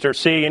taste, or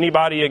see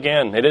anybody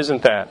again. It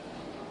isn't that.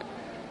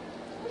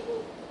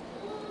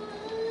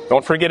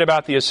 Don't forget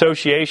about the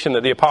association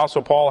that the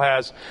Apostle Paul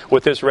has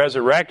with this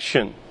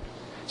resurrection.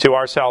 to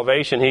our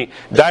salvation. He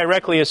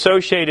directly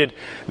associated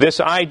this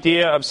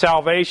idea of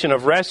salvation,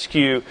 of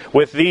rescue,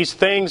 with these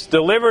things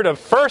delivered of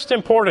first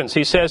importance.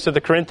 He says to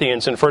the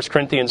Corinthians in 1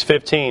 Corinthians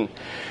 15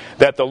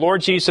 that the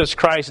Lord Jesus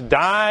Christ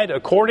died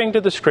according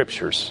to the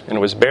Scriptures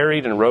and was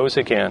buried and rose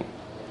again.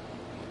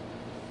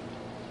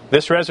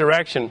 This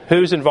resurrection,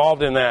 who's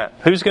involved in that?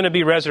 Who's going to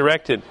be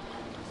resurrected?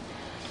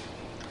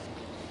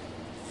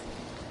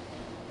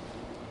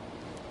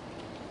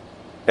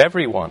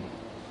 Everyone.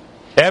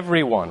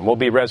 Everyone will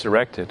be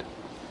resurrected.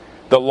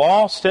 The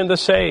lost and the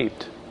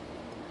saved.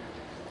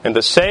 And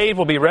the saved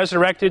will be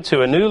resurrected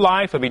to a new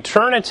life of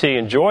eternity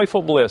and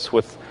joyful bliss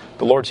with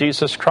the Lord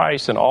Jesus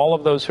Christ and all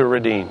of those who are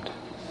redeemed.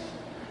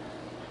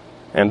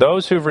 And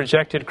those who've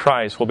rejected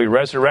Christ will be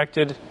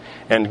resurrected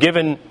and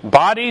given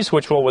bodies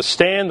which will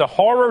withstand the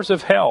horrors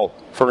of hell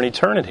for an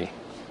eternity.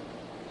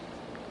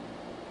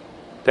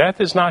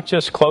 Death is not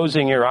just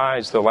closing your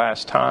eyes the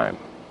last time.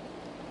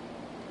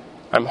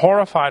 I'm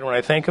horrified when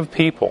I think of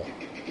people.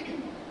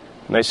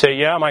 And they say,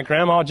 yeah, my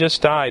grandma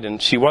just died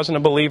and she wasn't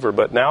a believer,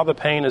 but now the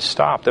pain has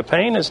stopped. The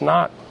pain has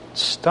not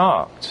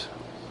stopped.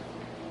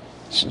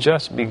 It's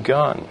just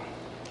begun.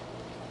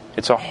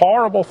 It's a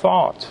horrible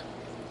thought.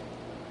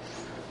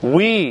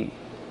 We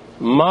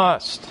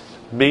must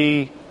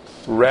be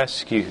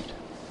rescued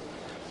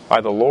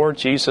by the Lord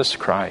Jesus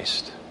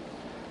Christ,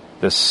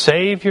 the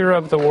Savior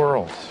of the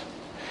world.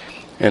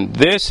 And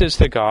this is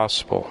the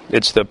gospel.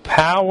 It's the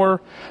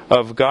power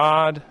of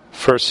God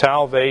for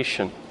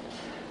salvation.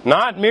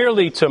 Not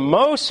merely to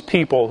most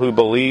people who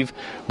believe,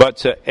 but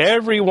to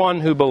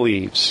everyone who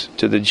believes.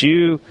 To the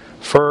Jew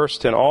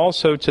first and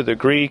also to the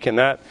Greek. And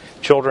that,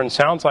 children,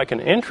 sounds like an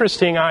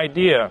interesting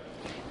idea.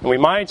 And we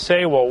might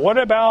say, well, what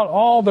about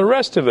all the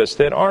rest of us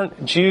that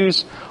aren't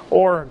Jews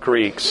or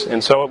Greeks?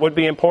 And so it would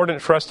be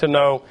important for us to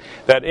know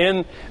that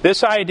in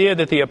this idea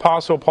that the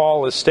Apostle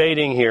Paul is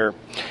stating here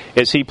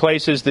is he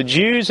places the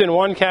Jews in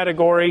one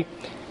category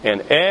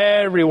and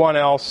everyone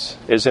else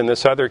is in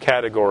this other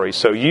category.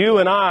 So you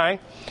and I,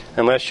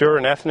 unless you're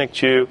an ethnic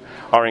Jew,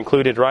 are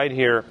included right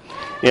here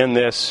in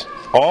this.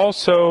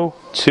 Also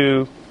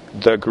to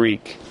the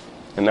Greek.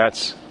 And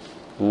that's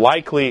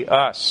likely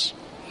us.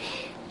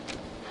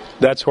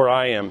 That's where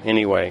I am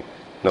anyway.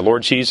 The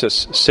Lord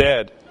Jesus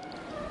said,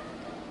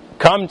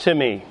 come to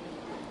me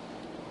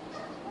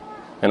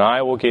and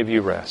I will give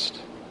you rest.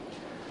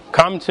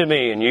 Come to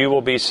me and you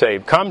will be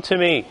saved. Come to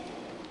me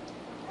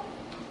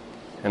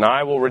and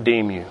I will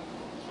redeem you.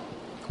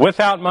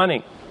 Without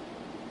money.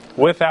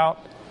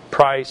 Without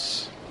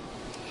price.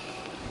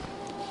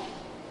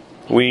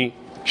 We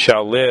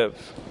shall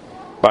live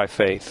by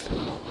faith.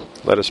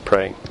 Let us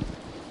pray.